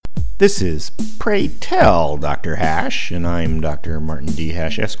This is Pray Tell Dr. Hash, and I'm Dr. Martin D.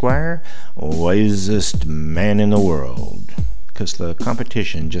 Hash, Esquire, wisest man in the world, 'cause the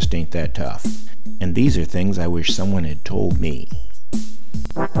competition just ain't that tough. And these are things I wish someone had told me.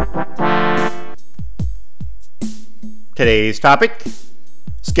 Today's topic,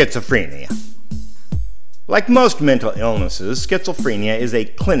 schizophrenia. Like most mental illnesses, schizophrenia is a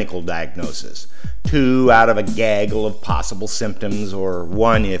clinical diagnosis. 2 out of a gaggle of possible symptoms, or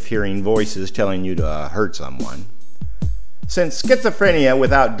 1 if hearing voices telling you to hurt someone. Since schizophrenia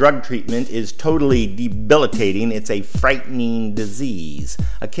without drug treatment is totally debilitating, it's a frightening disease,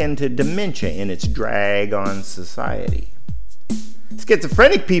 akin to dementia in its drag on society.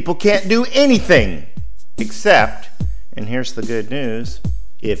 Schizophrenic people can't do anything, except, and here's the good news,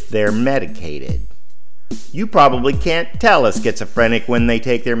 if they're medicated. You probably can't tell a schizophrenic when they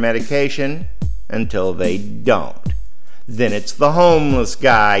take their medication until they don't. Then it's the homeless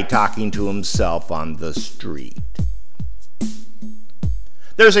guy talking to himself on the street.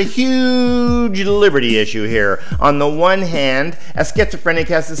 There's a huge liberty issue here. On the one hand, a schizophrenic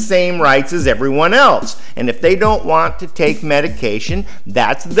has the same rights as everyone else, and if they don't want to take medication,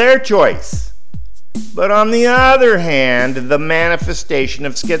 that's their choice. But on the other hand, the manifestation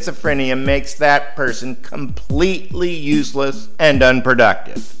of schizophrenia makes that person completely useless and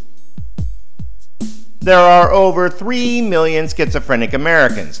unproductive. There are over 3 million schizophrenic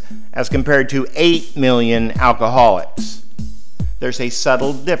Americans, as compared to 8 million alcoholics. There's a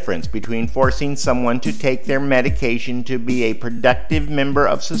subtle difference between forcing someone to take their medication to be a productive member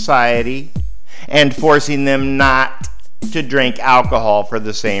of society and forcing them not to drink alcohol for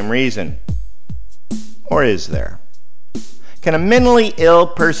the same reason. Or is there? Can a mentally ill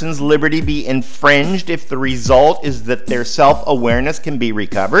person's liberty be infringed if the result is that their self-awareness can be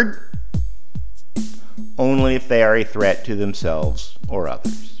recovered? Only if they are a threat to themselves or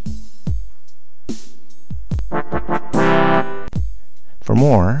others. For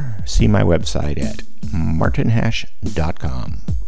more, see my website at martinhash.com.